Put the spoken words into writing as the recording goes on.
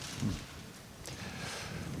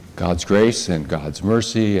God's grace and God's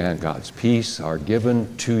mercy and God's peace are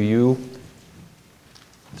given to you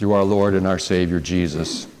through our Lord and our Savior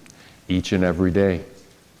Jesus each and every day.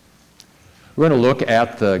 We're going to look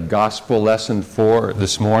at the gospel lesson for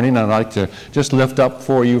this morning. I'd like to just lift up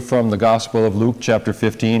for you from the Gospel of Luke chapter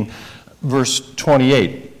 15, verse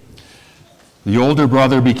 28. The older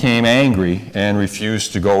brother became angry and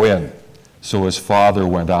refused to go in. So his father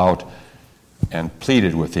went out and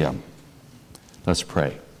pleaded with him. Let's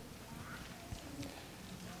pray.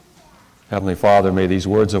 Heavenly Father, may these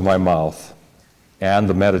words of my mouth and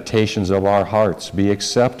the meditations of our hearts be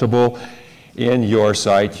acceptable in your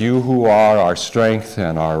sight, you who are our strength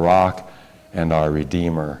and our rock and our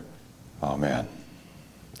Redeemer. Amen.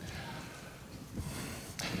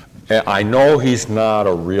 I know he's not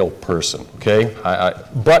a real person, okay?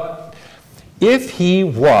 But if he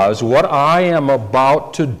was, what I am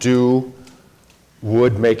about to do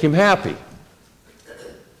would make him happy,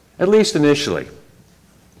 at least initially.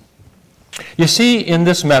 You see, in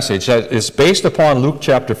this message that is based upon Luke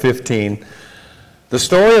chapter 15, the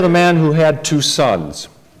story of the man who had two sons.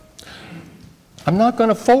 I'm not going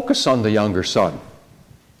to focus on the younger son,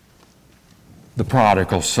 the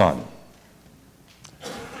prodigal son.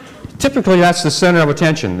 Typically, that's the center of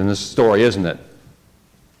attention in this story, isn't it?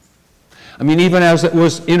 I mean, even as it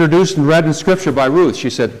was introduced and read in Scripture by Ruth, she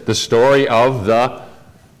said, the story of the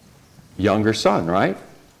younger son, right?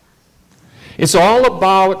 It's all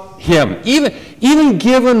about him, even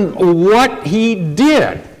given what he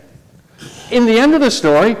did. In the end of the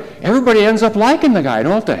story, everybody ends up liking the guy,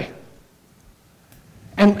 don't they?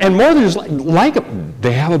 And more than just like him,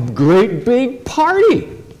 they have a great big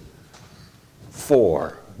party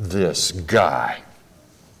for this guy.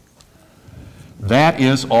 That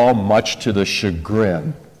is all much to the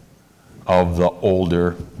chagrin of the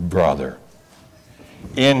older brother.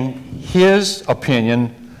 In his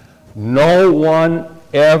opinion, no one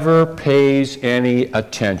ever pays any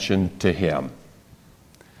attention to him.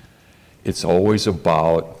 It's always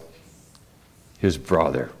about his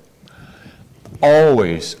brother.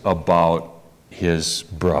 Always about his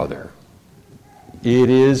brother. It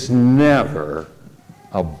is never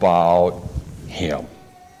about him.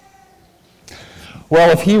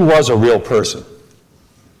 Well, if he was a real person,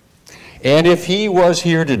 and if he was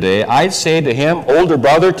here today, I'd say to him, older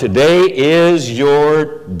brother, today is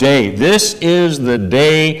your day. This is the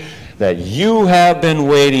day that you have been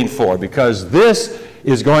waiting for, because this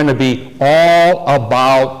is going to be all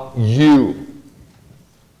about you.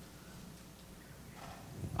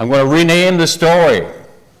 I'm going to rename the story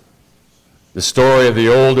of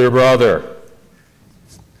the older brother.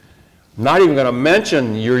 I'm not even going to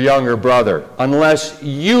mention your younger brother unless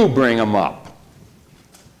you bring him up.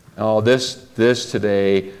 Oh, this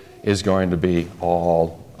today is going to be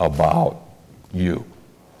all about you.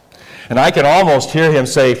 And I can almost hear him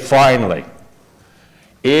say, finally,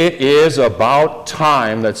 it is about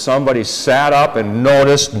time that somebody sat up and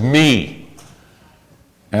noticed me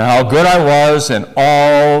and how good I was and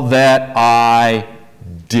all that I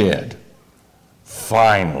did.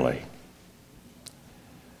 Finally.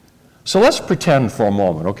 So let's pretend for a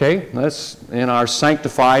moment, okay? In our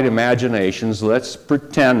sanctified imaginations, let's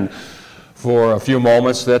pretend for a few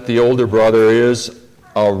moments that the older brother is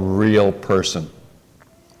a real person.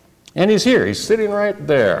 And he's here. He's sitting right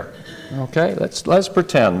there. Okay? Let's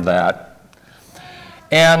pretend that.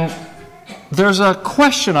 And there's a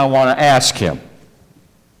question I want to ask him.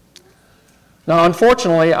 Now,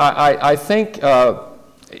 unfortunately, I think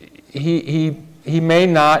he may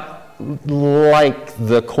not like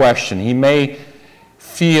the question. He may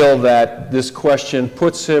feel that this question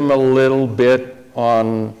puts him a little bit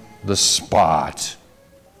on the spot.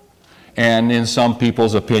 And in some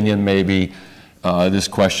people's opinion, maybe this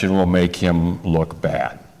question will make him look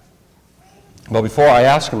bad. But before I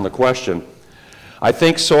ask him the question, I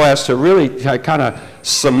think so as to really kind of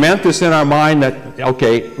cement this in our mind that,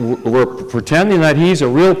 okay, we're pretending that he's a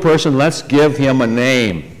real person, let's give him a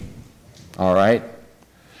name. All right?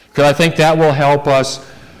 Because I think that will help us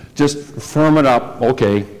just firm it up.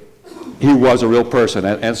 Okay, he was a real person.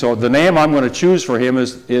 And so the name I'm going to choose for him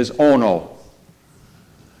is Ono.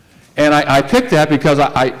 And I picked that because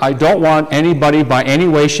I don't want anybody by any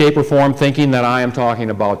way, shape, or form thinking that I am talking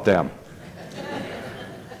about them.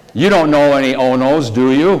 You don't know any Onos,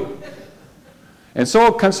 do you? And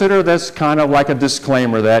so consider this kind of like a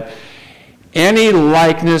disclaimer that any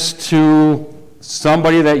likeness to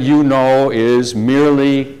somebody that you know is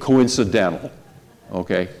merely coincidental.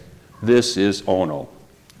 Okay? This is Ono.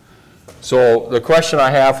 So the question I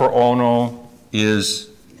have for Ono is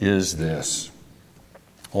this.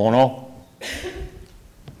 Ono,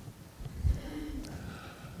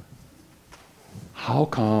 how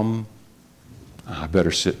come, I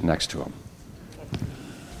better sit next to him.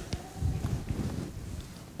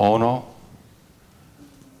 Ono,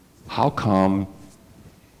 how come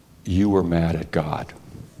you were mad at God?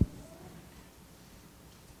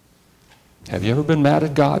 Have you ever been mad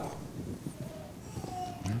at God?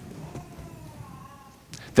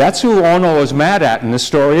 That's who Ono is mad at in this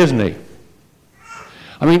story, isn't he?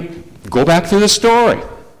 I mean, go back to the story.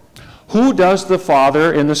 Who does the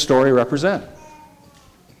father in the story represent?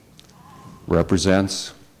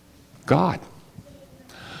 Represents God.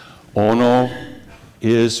 Ono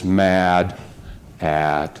is mad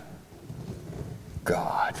at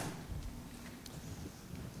God.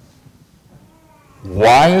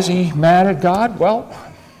 Why is he mad at God? Well,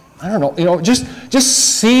 I don't know. Just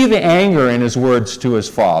see the anger in his words to his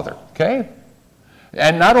father, okay?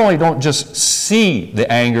 And not only don't just see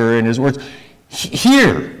the anger in his words,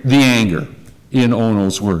 hear the anger in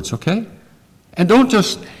Ono's words, okay? And don't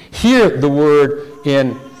just hear the word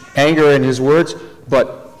in anger in his words,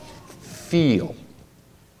 but feel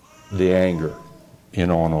the anger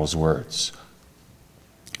in Ono's words.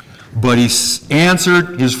 But he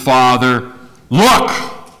answered his father, "Look,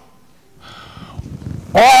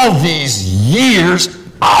 all these years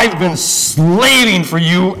I've been slaving for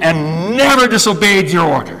you and never disobeyed your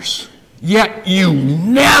orders. Yet you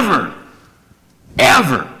never,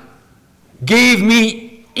 ever gave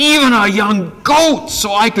me even a young goat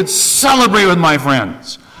so I could celebrate with my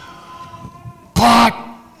friends. But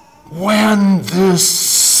when this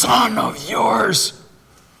son of yours,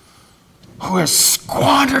 who has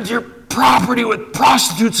squandered your property with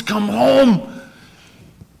prostitutes, come home,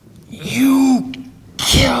 you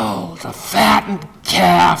killed a fattened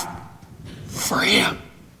calf for him."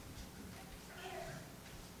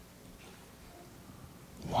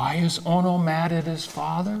 Why is Ono mad at his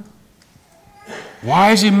father?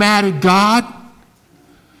 Why is he mad at God?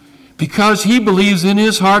 Because he believes in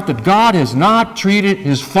his heart that God has not treated,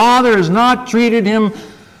 his father has not treated him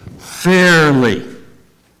fairly.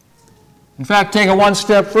 In fact, take it one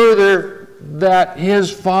step further, that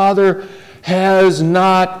his father has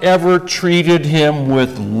not ever treated him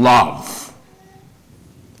with love.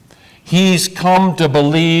 He's come to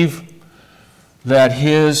believe that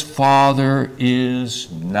his father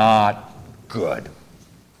is not good.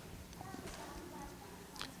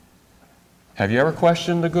 Have you ever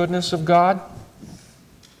questioned the goodness of God?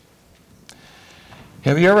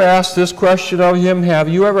 Have you ever asked this question of him? Have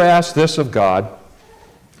you ever asked this of God?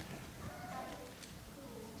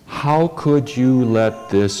 How could you let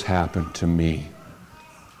this happen to me?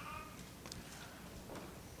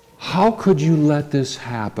 How could you let this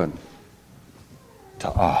happen to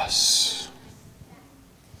us?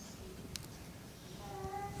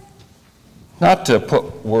 Not to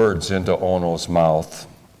put words into Ono's mouth,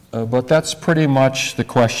 but that's pretty much the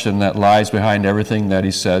question that lies behind everything that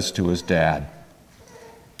he says to his dad,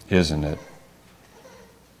 isn't it?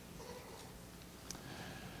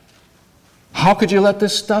 How could you let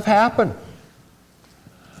this stuff happen?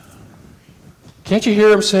 Can't you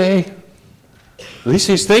hear him say, at least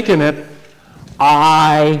he's thinking it,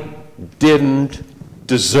 I didn't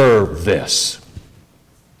deserve this.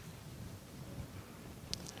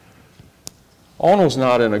 Ono's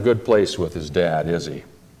not in a good place with his dad, is he?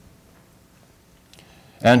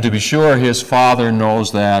 And to be sure, his father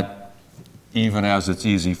knows that, even as it's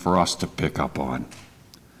easy for us to pick up on.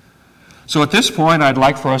 So at this point, I'd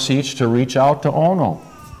like for us each to reach out to Ono.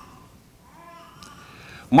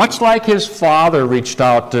 Much like his father reached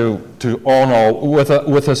out to Ono with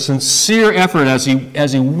a sincere effort as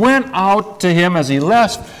he went out to him, as he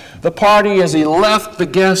left the party, as he left the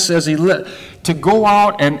guests, to go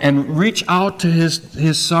out and reach out to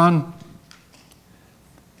his son.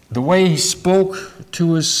 The way he spoke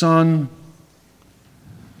to his son,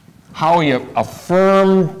 how he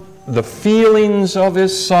affirmed the feelings of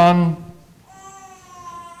his son,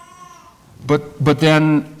 but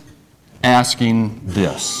then asking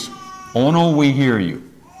this, Ono, we hear you.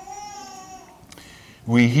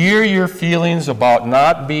 We hear your feelings about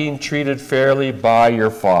not being treated fairly by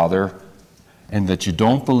your father, and that you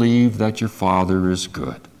don't believe that your father is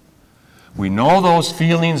good. We know those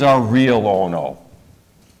feelings are real, Ono.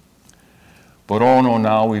 But Ono,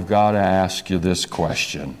 now we've got to ask you this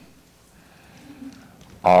question.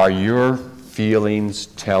 Are your feelings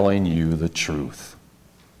telling you the truth?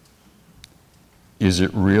 Is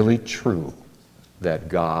it really true that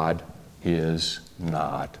God is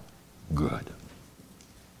not good?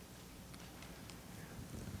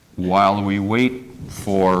 While we wait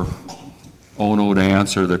for Ono to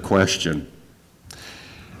answer the question,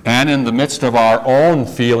 And in the midst of our own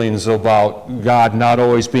feelings about God not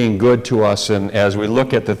always being good to us, and as we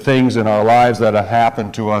look at the things in our lives that have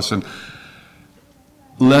happened to us, and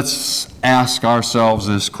let's ask ourselves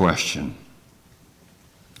this question.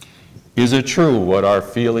 Is it true what our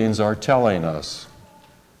feelings are telling us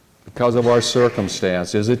because of our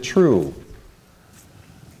circumstance? Is it true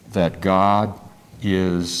that God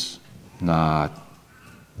is not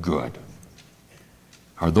good?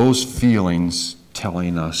 Are those feelings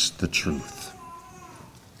telling us the truth?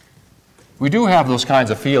 We do have those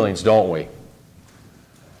kinds of feelings, don't we?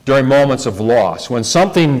 During moments of loss, when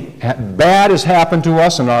something bad has happened to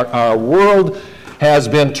us and our world has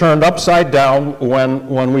been turned upside down,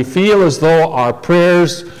 when we feel as though our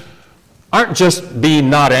prayers aren't just being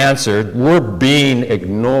not answered, we're being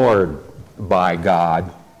ignored by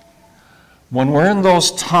God. When we're in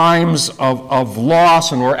those times of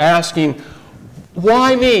loss and we're asking,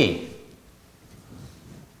 why me?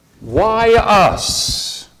 Why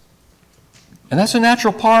us? And that's a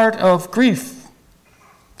natural part of grief,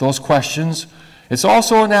 those questions. It's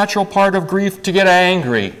also a natural part of grief to get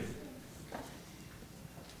angry.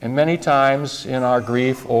 And many times in our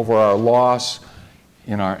grief over our loss,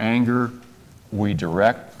 in our anger, we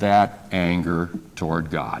direct that anger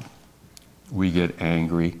toward God. We get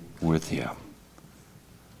angry with Him.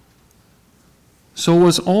 So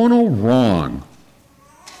was Ono wrong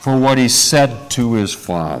for what he said to his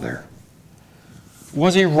father?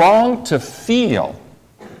 Was he wrong to feel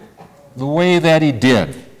the way that he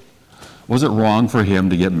did? Was it wrong for him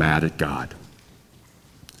to get mad at God?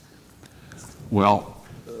 Well,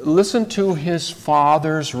 listen to his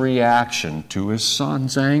father's reaction to his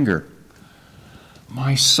son's anger.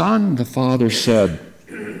 "My son," the father said,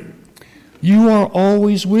 "you are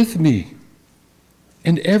always with me,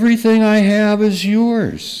 and everything I have is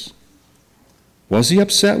yours." Was he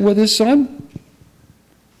upset with his son?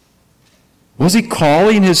 Was he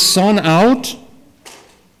calling his son out?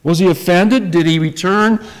 Was he offended? Did he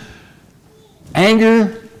return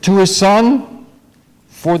anger to his son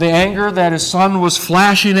for the anger that his son was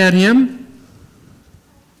flashing at him?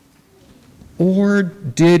 Or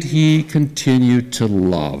did he continue to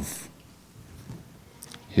love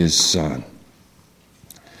his son?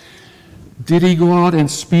 Did he go out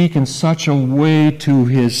and speak in such a way to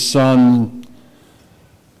his son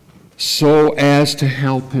so as to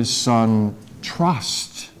help his son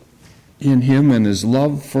trust in him and his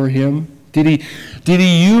love for him? Did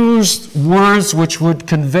he use words which would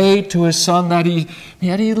convey to his son that he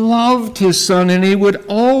loved his son and he would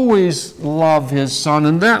always love his son,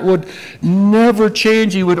 and that would never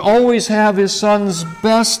change? He would always have his son's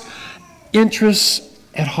best interests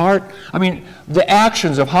at heart. I mean, the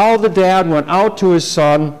actions of how the dad went out to his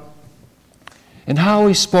son and how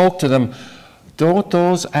he spoke to them, don't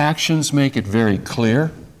those actions make it very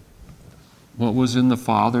clear what was in the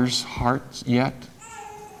father's heart yet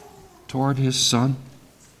toward his son?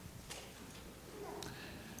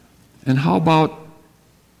 And how about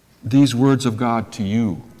these words of God to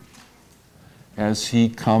you as he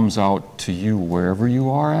comes out to you wherever you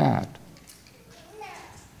are at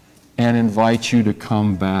and invites you to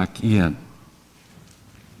come back in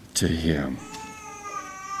to him?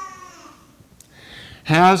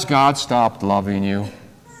 Has God stopped loving you?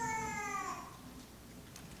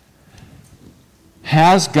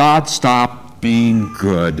 Has God stopped being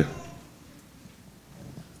good?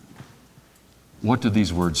 What do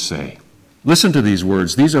these words say? Listen to these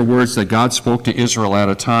words. These are words that God spoke to Israel at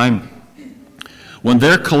a time when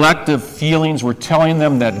their collective feelings were telling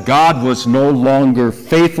them that God was no longer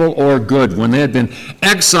faithful or good, when they had been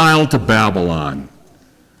exiled to Babylon.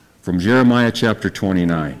 From Jeremiah chapter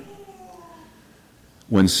 29.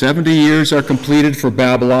 "When 70 years are completed for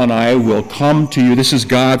Babylon, I will come to you." This is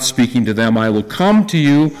God speaking to them. "I will come to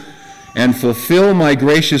you and fulfill my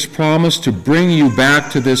gracious promise to bring you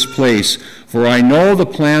back to this place. For I know the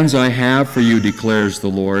plans I have for you, declares the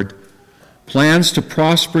Lord. Plans to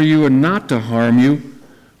prosper you and not to harm you.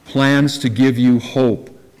 Plans to give you hope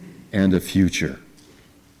and a future."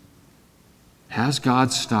 Has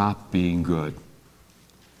God stopped being good?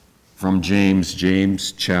 From James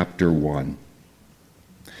chapter 1.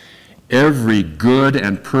 "Every good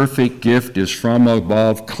and perfect gift is from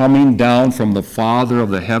above, coming down from the Father of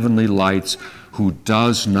the heavenly lights, who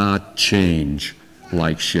does not change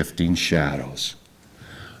like shifting shadows."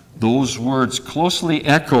 Those words closely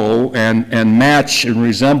echo and match and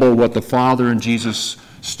resemble what the Father in Jesus'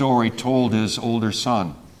 story told his older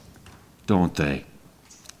son, don't they?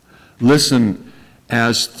 Listen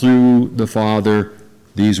as through the Father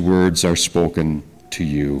these words are spoken to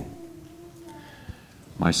you.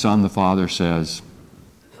 "My son," the Father says,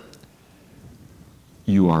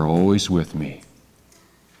 you are always with me.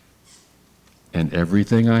 And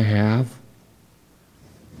everything I have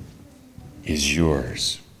is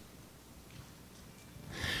yours.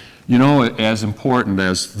 You know, as important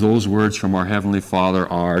as those words from our Heavenly Father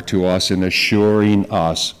are to us in assuring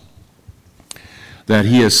us that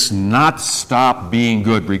He has not stopped being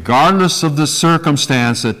good, regardless of the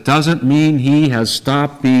circumstance, it doesn't mean He has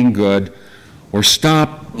stopped being good or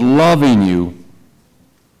stopped loving you.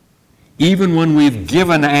 Even when we've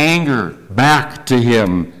given anger back to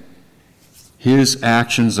Him, His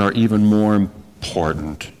actions are even more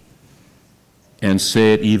important and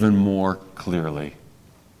say it even more clearly.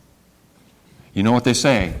 You know what they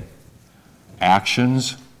say?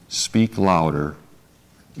 Actions speak louder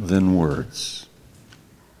than words.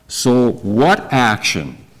 So what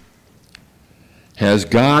action has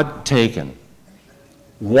God taken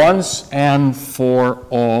once and for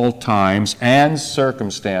all times and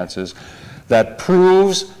circumstances that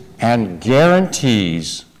proves and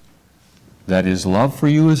guarantees that His love for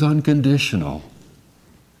you is unconditional,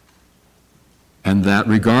 and that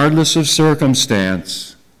regardless of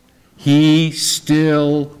circumstance, He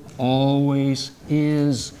still always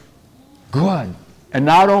is good. And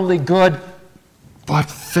not only good, but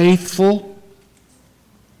faithful?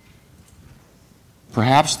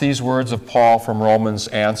 Perhaps these words of Paul from Romans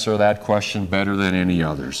answer that question better than any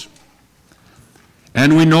others.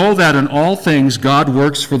 And we know that in all things God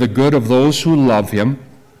works for the good of those who love Him,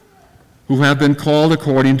 who have been called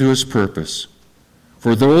according to His purpose.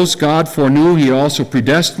 For those God foreknew, He also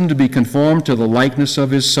predestined to be conformed to the likeness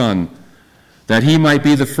of His Son, that He might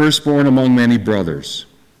be the firstborn among many brothers.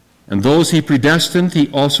 And those He predestined, He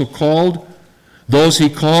also called. Those He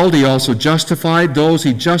called, He also justified. Those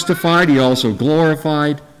He justified, He also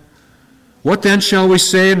glorified. What then shall we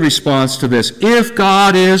say in response to this? If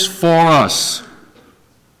God is for us,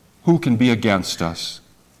 who can be against us?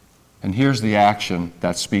 And here's the action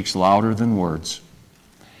that speaks louder than words.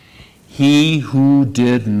 He who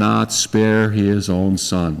did not spare His own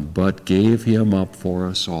Son, but gave Him up for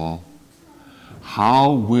us all,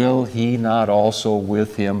 how will He not also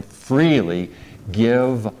with Him freely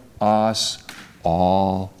give us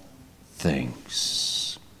all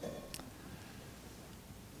things?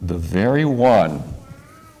 The very one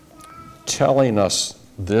telling us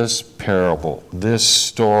this parable, this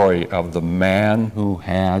story of the man who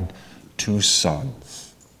had two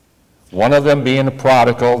sons, one of them being a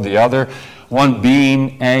prodigal, the other one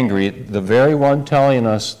being angry, the very one telling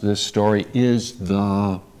us this story is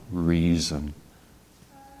the reason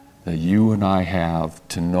that you and I have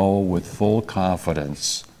to know with full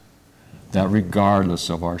confidence that regardless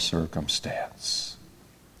of our circumstance,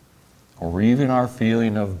 or even our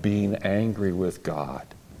feeling of being angry with God,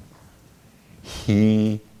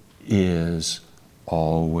 He is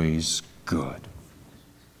always good.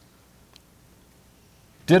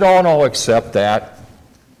 Did Ono accept that?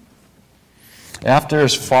 After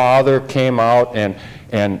his father came out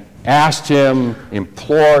and asked him,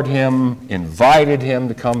 implored him, invited him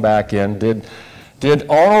to come back in, did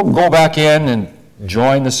Ono go back in and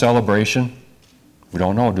join the celebration? We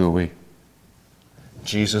don't know, do we?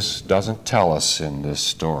 Jesus doesn't tell us in this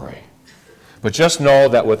story. But just know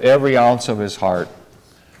that with every ounce of his heart,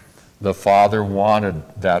 the father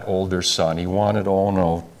wanted that older son. He wanted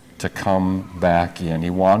Ono to come back in.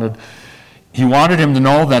 He wanted him to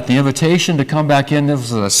know that the invitation to come back in,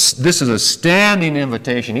 this is a standing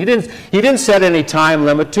invitation. He didn't set any time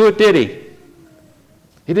limit to it, did he?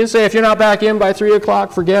 He didn't say, if you're not back in by 3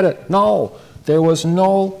 o'clock, forget it. No, there was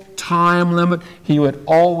no time limit. He would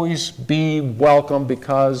always be welcome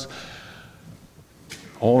because,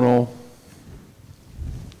 Ono,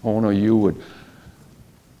 you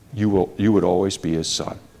would always be his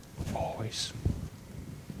son. Always.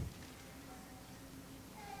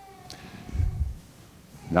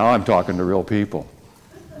 Now I'm talking to real people.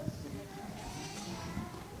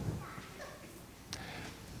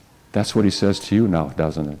 That's what he says to you now,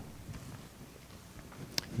 doesn't it?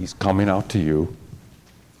 He's coming out to you.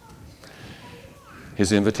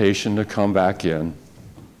 His invitation to come back in.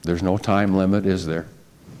 There's no time limit, is there?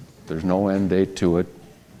 There's no end date to it.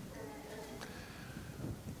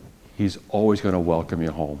 He's always going to welcome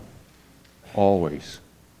you home. Always.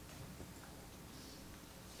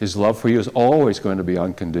 His love for you is always going to be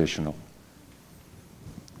unconditional.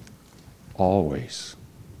 Always.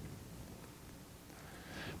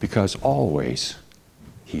 Because always,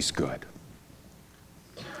 He's good.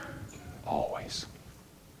 Always.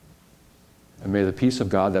 And may the peace of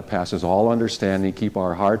God that passes all understanding keep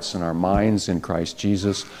our hearts and our minds in Christ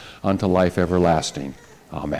Jesus unto life everlasting. Amen.